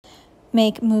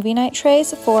make movie night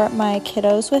trays for my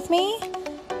kiddos with me.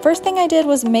 First thing I did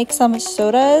was make some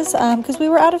sodas because we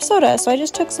were out of soda. So I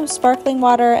just took some sparkling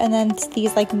water and then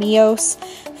these like Mios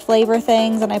flavor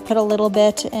things, and I put a little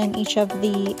bit in each of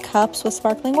the cups with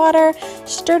sparkling water,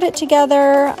 stirred it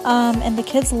together, and the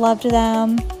kids loved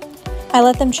them. I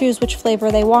let them choose which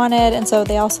flavor they wanted, and so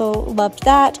they also loved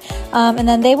that. And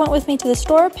then they went with me to the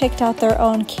store, picked out their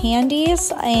own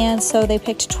candies, and so they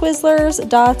picked Twizzlers,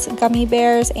 Dots, Gummy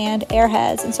Bears, and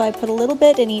Airheads. And so I put a little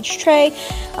bit in each tray.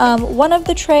 One of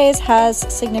the trays has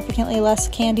significantly less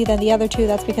candy than the other two.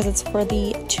 That's because it's for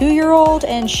the 2-year-old,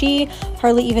 and she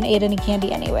hardly even ate any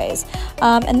candy anyways.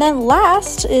 And then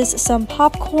last is some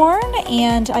popcorn,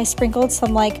 and I sprinkled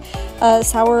some like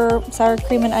sour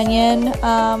cream and onion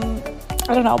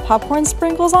I don't know, popcorn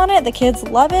sprinkles on it. The kids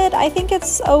love it. I think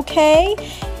it's okay.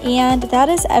 And that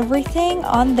is everything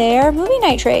on their movie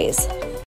night trays.